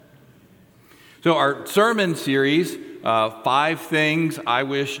So our sermon series, 5 Things I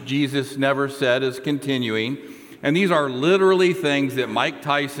Wish Jesus Never Said, is continuing. And these are literally things that Mike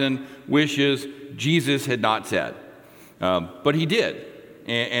Tyson wishes Jesus had not said. But he did.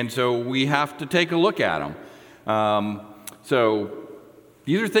 And so we have to take a look at them. So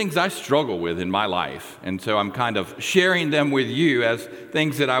these are things I struggle with in my life. And so I'm kind of sharing them with you as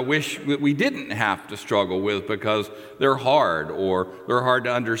things that I wish that we didn't have to struggle with because they're hard, or they're hard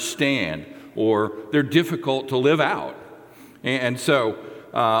to understand, or they're difficult to live out. And so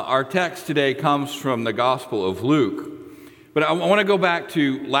our text today comes from the Gospel of Luke. But I want to go back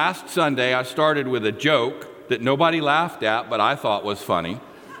to last Sunday. I started with a joke that nobody laughed at, but I thought was funny,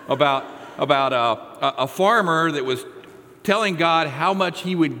 about a farmer that was telling God how much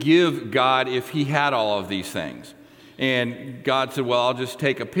he would give God if he had all of these things. And God said, well, I'll just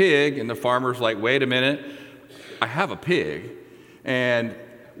take a pig. And the farmer's like, wait a minute, I have a pig. And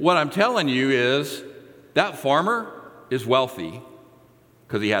what I'm telling you is that farmer is wealthy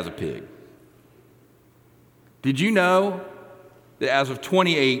because he has a pig. Did you know that as of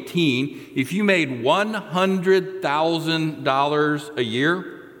 2018, if you made $100,000 a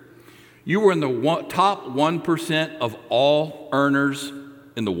year, you were in the top 1% of all earners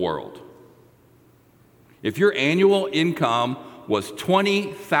in the world? If your annual income was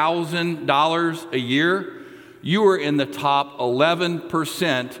 $20,000 a year, you were in the top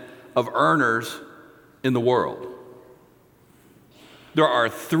 11% of earners in the world. There are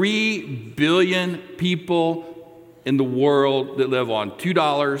 3 billion people in the world that live on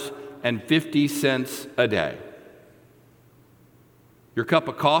 $2.50 a day. Your cup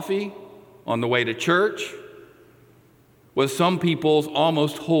of coffee on the way to church was some people's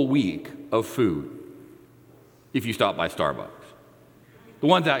almost whole week of food, if you stop by Starbucks. The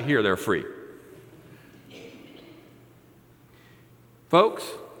ones out here, they're free. Folks,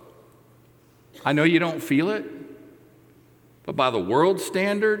 I know you don't feel it, but by the world's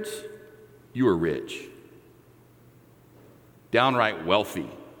standards, you are rich, downright wealthy.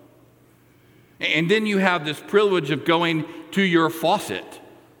 And then you have this privilege of going to your faucet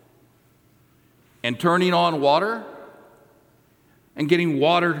and turning on water and getting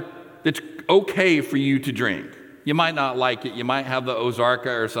water that's okay for you to drink. You might not like it. You might have the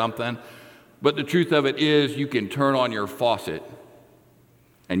Ozarka or something. But the truth of it is you can turn on your faucet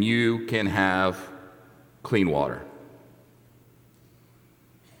and you can have clean water.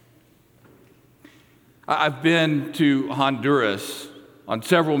 I've been to Honduras on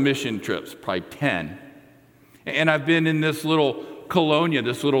several mission trips, probably 10. And I've been in this little colonia,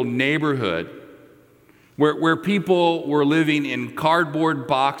 this little neighborhood, where people were living in cardboard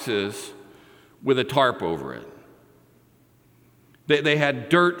boxes with a tarp over it. They had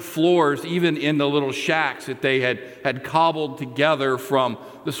dirt floors even in the little shacks that they had cobbled together from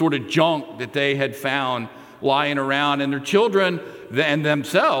the sort of junk that they had found lying around. And their children and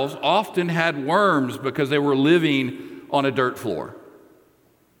themselves often had worms because they were living on a dirt floor.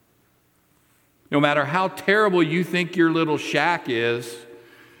 No matter how terrible you think your little shack is,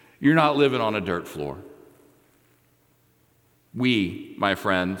 you're not living on a dirt floor. We, my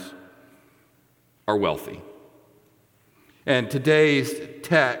friends, are wealthy. And today's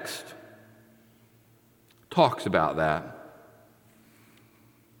text talks about that.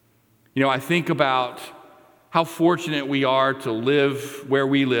 You know, I think about how fortunate we are to live where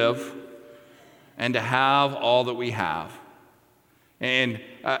we live and to have all that we have. And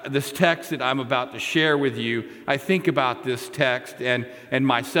this text that I'm about to share with you, I think about this text and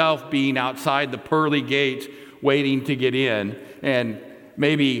myself being outside the pearly gates waiting to get in. And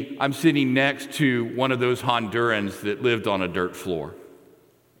maybe I'm sitting next to one of those Hondurans that lived on a dirt floor.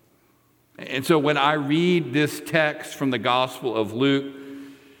 And so when I read this text from the Gospel of Luke,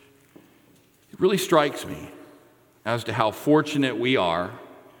 it really strikes me as to how fortunate we are.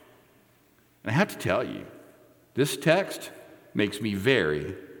 And I have to tell you, this text makes me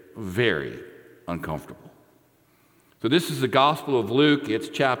very, very uncomfortable. So this is the Gospel of Luke. It's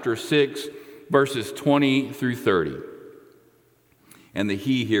chapter 6, verses 20 through 30. And the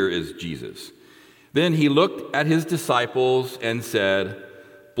he here is Jesus. Then he looked at his disciples and said,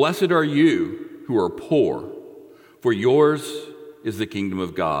 "Blessed are you who are poor, for yours is the kingdom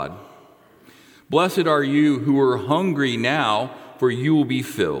of God. Blessed are you who are hungry now, for you will be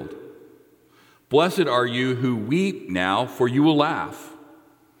filled. Blessed are you who weep now, for you will laugh.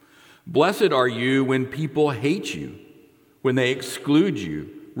 Blessed are you when people hate you, when they exclude you,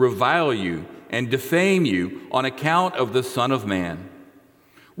 revile you, and defame you on account of the Son of Man.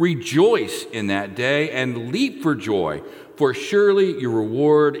 Rejoice in that day and leap for joy, for surely your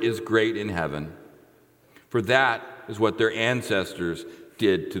reward is great in heaven. For that is what their ancestors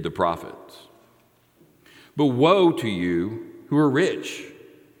did to the prophets. But woe to you who are rich,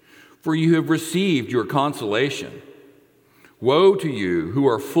 for you have received your consolation. Woe to you who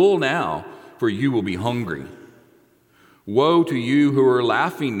are full now, for you will be hungry. Woe to you who are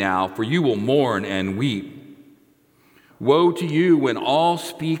laughing now, for you will mourn and weep. Woe to you when all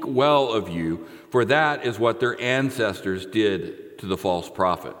speak well of you, for that is what their ancestors did to the false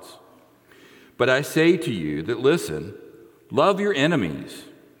prophets. But I say to you that listen, love your enemies,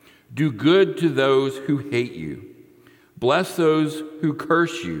 do good to those who hate you, bless those who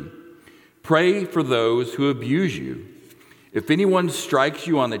curse you, pray for those who abuse you. If anyone strikes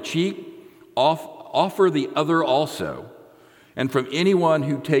you on the cheek, offer the other also. And from anyone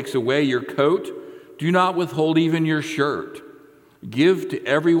who takes away your coat, do not withhold even your shirt. Give to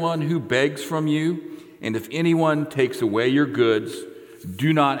everyone who begs from you, and if anyone takes away your goods,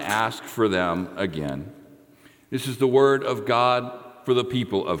 do not ask for them again. This is the word of God for the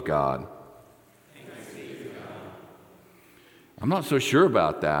people of God. I'm not so sure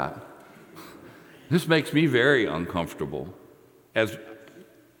about that. This makes me very uncomfortable as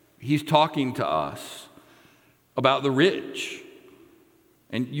he's talking to us about the rich.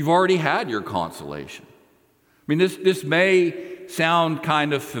 And you've already had your consolation. I mean, this may sound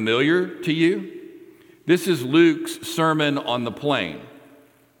kind of familiar to you. This is Luke's Sermon on the Plain.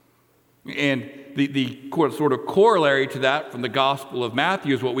 And the sort of corollary to that from the Gospel of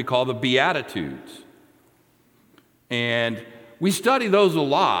Matthew is what we call the Beatitudes. And we study those a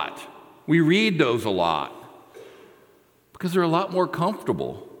lot. We read those a lot because they're a lot more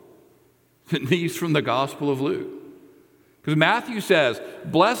comfortable than these from the Gospel of Luke. Because Matthew says,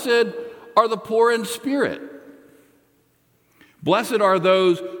 blessed are the poor in spirit. Blessed are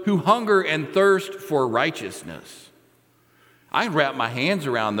those who hunger and thirst for righteousness. I wrap my hands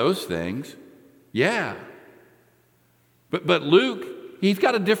around those things. Yeah. But Luke, he's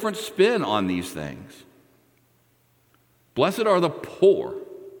got a different spin on these things. Blessed are the poor.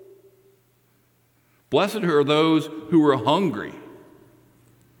 Blessed are those who are hungry.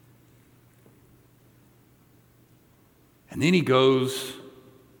 And then he goes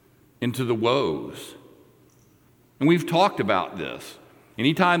into the woes. And we've talked about this.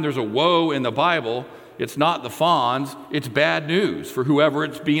 Anytime there's a woe in the Bible, it's not the fawns, it's bad news for whoever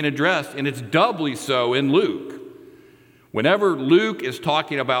it's being addressed, and it's doubly so in Luke. Whenever Luke is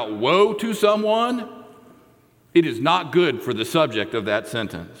talking about woe to someone, it is not good for the subject of that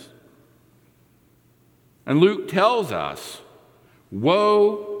sentence. And Luke tells us,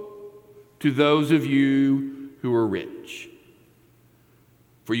 woe to those of you who are rich,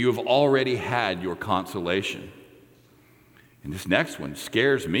 for you have already had your consolation. And this next one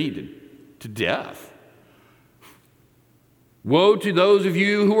scares me to death. Woe to those of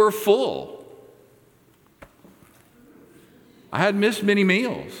you who are full. I had missed many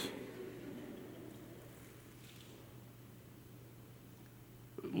meals.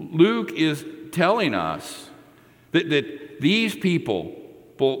 Luke is telling us that these people,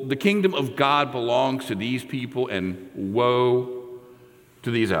 the kingdom of God belongs to these people, and woe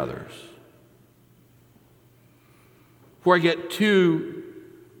to these others. Before I get too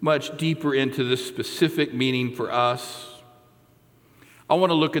much deeper into this specific meaning for us, I want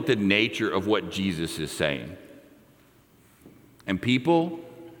to look at the nature of what Jesus is saying. And people,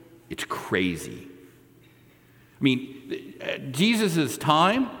 it's crazy. I mean, Jesus'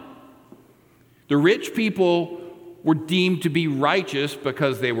 time, the rich people were deemed to be righteous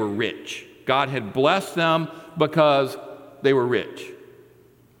because they were rich. God had blessed them because they were rich.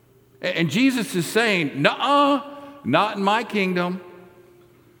 And Jesus is saying, nuh-uh, not in my kingdom.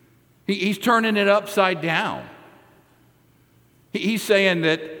 He's turning it upside down. He's saying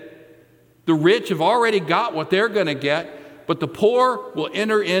that the rich have already got what they're going to get, but the poor will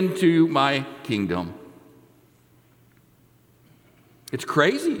enter into my kingdom. It's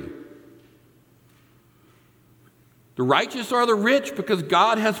crazy. The righteous are the rich because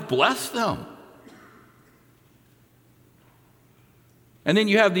God has blessed them. And then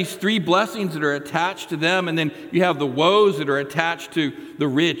you have these three blessings that are attached to them, and then you have the woes that are attached to the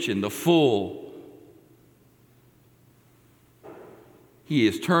rich and the full. He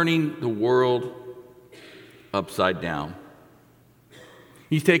is turning the world upside down.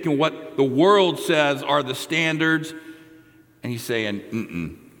 He's taking what the world says are the standards, and he's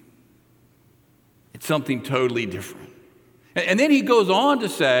saying, it's something totally different. And then he goes on to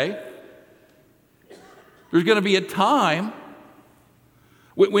say, there's going to be a time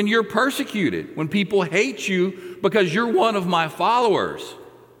when you're persecuted, when people hate you because you're one of my followers.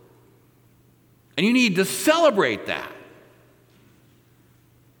 And you need to celebrate that.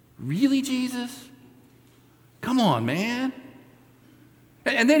 Really, Jesus? Come on, man.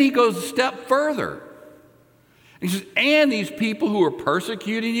 And then he goes a step further. He says, and these people who are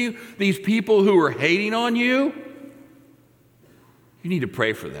persecuting you, these people who are hating on you, you need to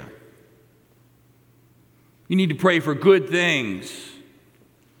pray for them. You need to pray for good things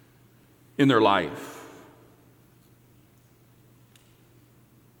in their life.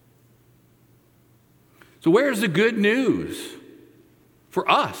 So where's the good news for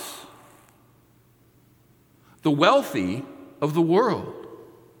us, the wealthy of the world?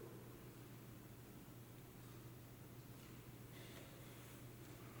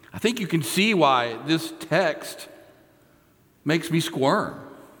 I think you can see why this text makes me squirm.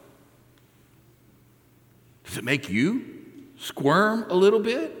 Does it make you squirm a little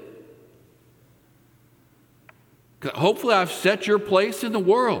bit? Hopefully I've set your place in the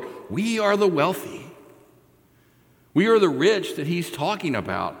world. We are the wealthy. We are the rich that he's talking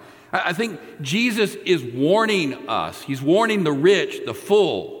about. I think Jesus is warning us. He's warning the rich, the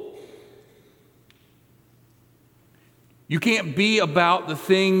full. You can't be about the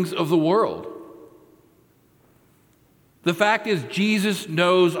things of the world. The fact is, Jesus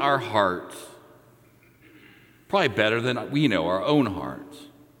knows our hearts. Probably better than we know our own hearts.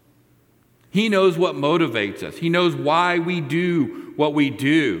 He knows what motivates us. He knows why we do what we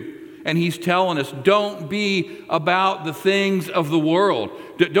do. And he's telling us, don't be about the things of the world.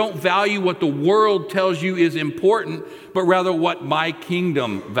 Don't value what the world tells you is important, but rather what my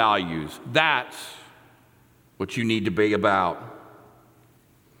kingdom values. That's what you need to be about.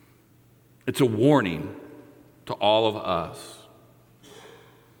 It's a warning to all of us.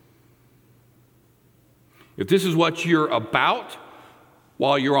 If this is what you're about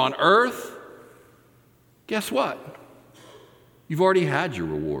while you're on earth, guess what? You've already had your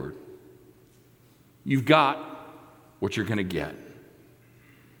reward. You've got what you're going to get.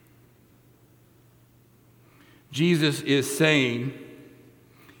 Jesus is saying,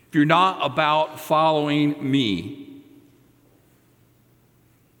 if you're not about following me,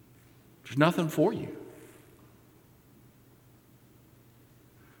 there's nothing for you.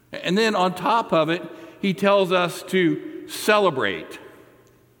 And then on top of it, he tells us to celebrate,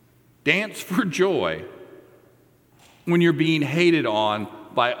 dance for joy when you're being hated on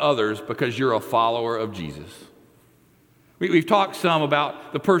by others because you're a follower of Jesus. We've talked some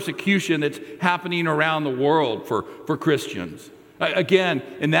about the persecution that's happening around the world for Christians. Again,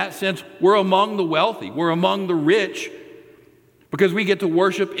 in that sense, we're among the wealthy. We're among the rich because we get to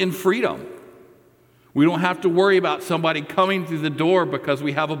worship in freedom. We don't have to worry about somebody coming through the door because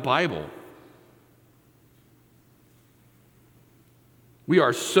we have a Bible. We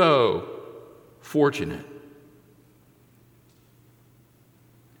are so fortunate.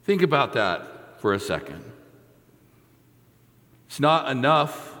 Think about that for a second. It's not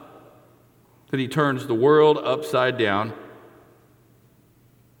enough that he turns the world upside down,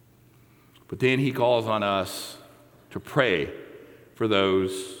 but then he calls on us to pray for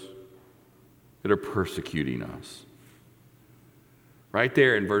those that are persecuting us. Right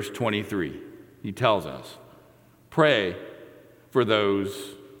there in verse 23, he tells us, pray for those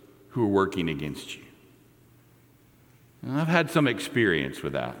who are working against you. And I've had some experience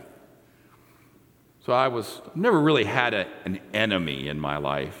with that. So I've never really had an enemy in my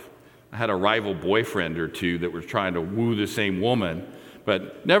life. I had a rival boyfriend or two that were trying to woo the same woman,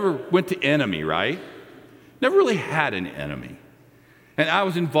 but never went to enemy, right? Never really had an enemy. And I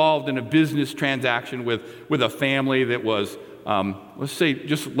was involved in a business transaction with a family that was, let's say,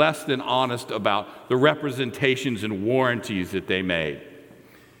 just less than honest about the representations and warranties that they made.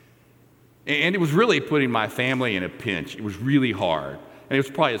 And it was really putting my family in a pinch. It was really hard. And it was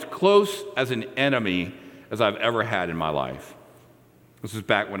probably as close as an enemy as I've ever had in my life. This was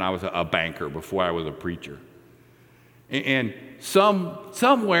back when I was a banker, before I was a preacher. And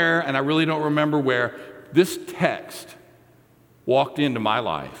somewhere, and I really don't remember where, this text walked into my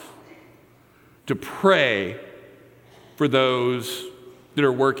life to pray for those that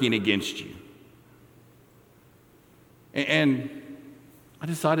are working against you. And I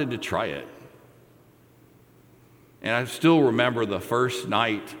decided to try it. And I still remember the first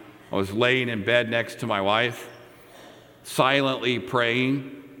night I was laying in bed next to my wife, silently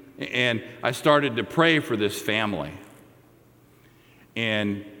praying, and I started to pray for this family.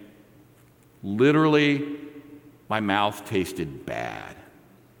 And literally, my mouth tasted bad.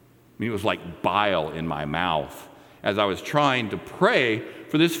 I mean, it was like bile in my mouth as I was trying to pray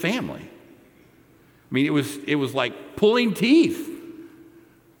for this family. I mean, it was like pulling teeth.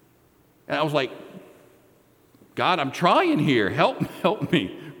 And I was like, God, I'm trying here. Help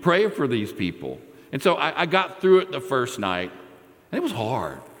me. Pray for these people. And so I got through it the first night, and it was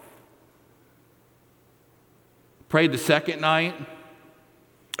hard. Prayed the second night.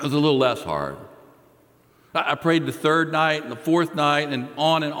 It was a little less hard. I prayed the third night and the fourth night and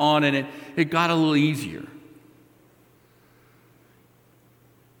on, and it got a little easier.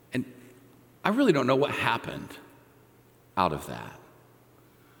 And I really don't know what happened out of that.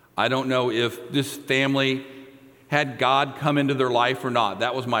 I don't know if this family had God come into their life or not.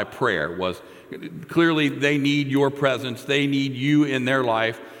 That was my prayer, was clearly they need your presence. They need you in their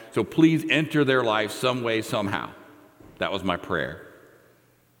life. So please enter their life some way, somehow. That was my prayer.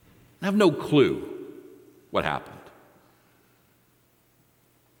 I have no clue what happened.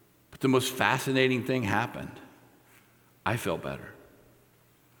 But the most fascinating thing happened. I felt better.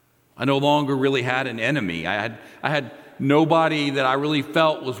 I no longer really had an enemy. I had nobody that I really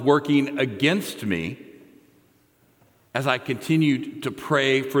felt was working against me as I continued to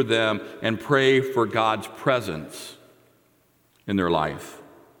pray for them and pray for God's presence in their life.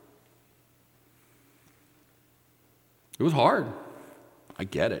 It was hard. I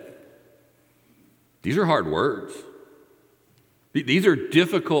get it. These are hard words. These are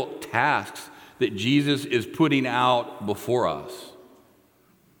difficult tasks that Jesus is putting out before us.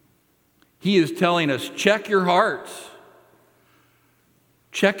 He is telling us, check your hearts.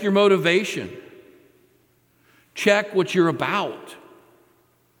 Check your motivation. Check what you're about.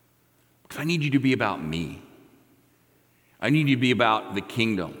 Because I need you to be about me. I need you to be about the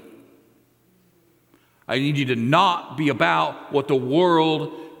kingdom. I need you to not be about what the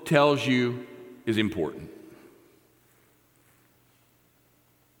world tells you is important.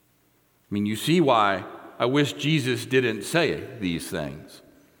 I mean, you see why I wish Jesus didn't say these things.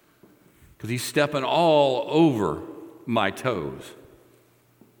 Because he's stepping all over my toes.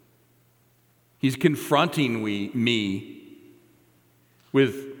 He's confronting me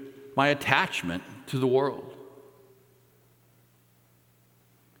with my attachment to the world.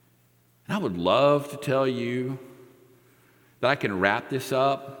 And I would love to tell you that I can wrap this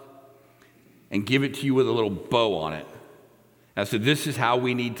up and give it to you with a little bow on it. And so this is how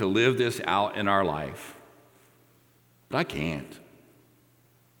we need to live this out in our life. But I can't.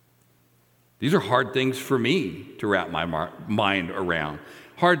 These are hard things for me to wrap my mind around.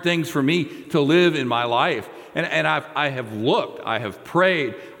 Hard things for me to live in my life. And I have looked, I have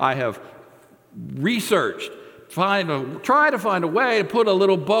prayed, I have researched, try to find a way to put a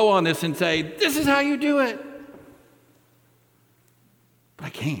little bow on this and say, this is how you do it. But I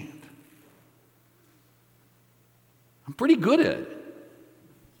can't. I'm pretty good at it,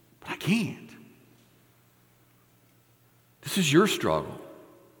 but I can't. This is your struggle.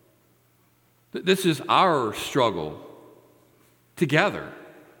 This is our struggle together.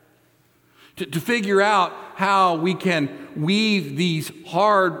 To figure out how we can weave these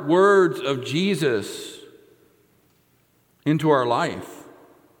hard words of Jesus into our life.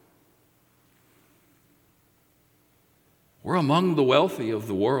 We're among the wealthy of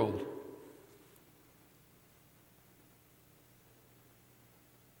the world.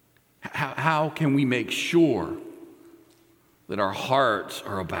 How can we make sure that our hearts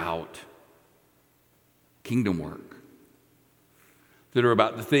are about kingdom work? That are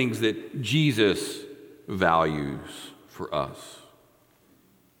about the things that Jesus values for us.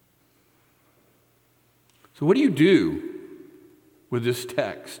 So what do you do with this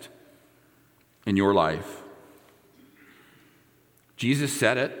text in your life? Jesus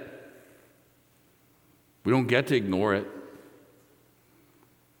said it. We don't get to ignore it.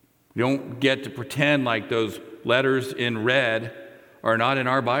 We don't get to pretend like those letters in red are not in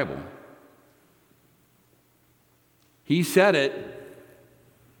our Bible. He said it.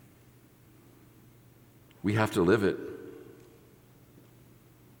 We have to live it.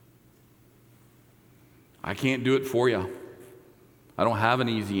 I can't do it for you. I don't have an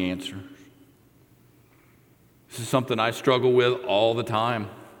easy answer. This is something I struggle with all the time.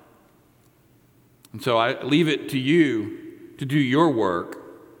 And so I leave it to you to do your work,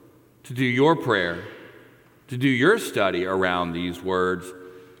 to do your prayer, to do your study around these words,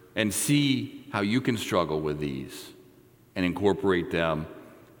 and see how you can struggle with these and incorporate them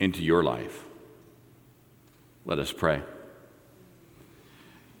into your life. Let us pray.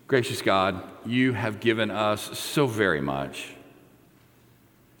 Gracious God, you have given us so very much.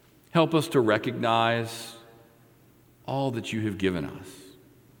 Help us to recognize all that you have given us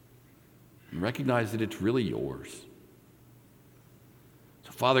and recognize that it's really yours.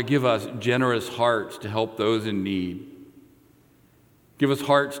 So, Father, give us generous hearts to help those in need. Give us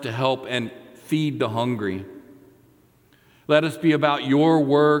hearts to help and feed the hungry. Let us be about your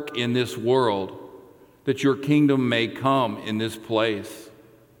work in this world, that your kingdom may come in this place.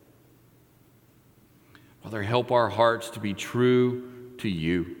 Father, help our hearts to be true to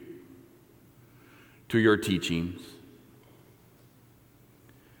you, to your teachings.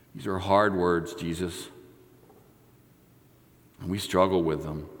 These are hard words, Jesus. and we struggle with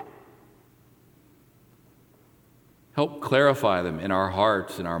them. Help clarify them in our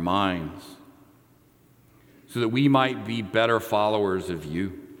hearts and our minds so that we might be better followers of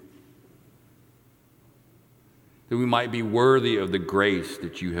you, that we might be worthy of the grace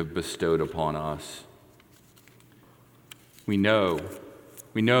that you have bestowed upon us. We know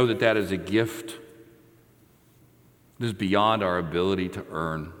that that is a gift that is beyond our ability to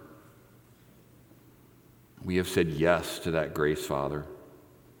earn. We have said yes to that grace, Father.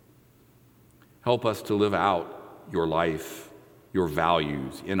 Help us to live out your life, your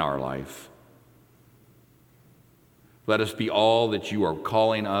values in our life. Let us be all that you are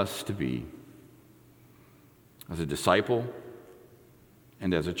calling us to be as a disciple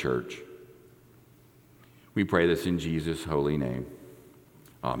and as a church. We pray this in Jesus' holy name.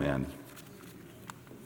 Amen.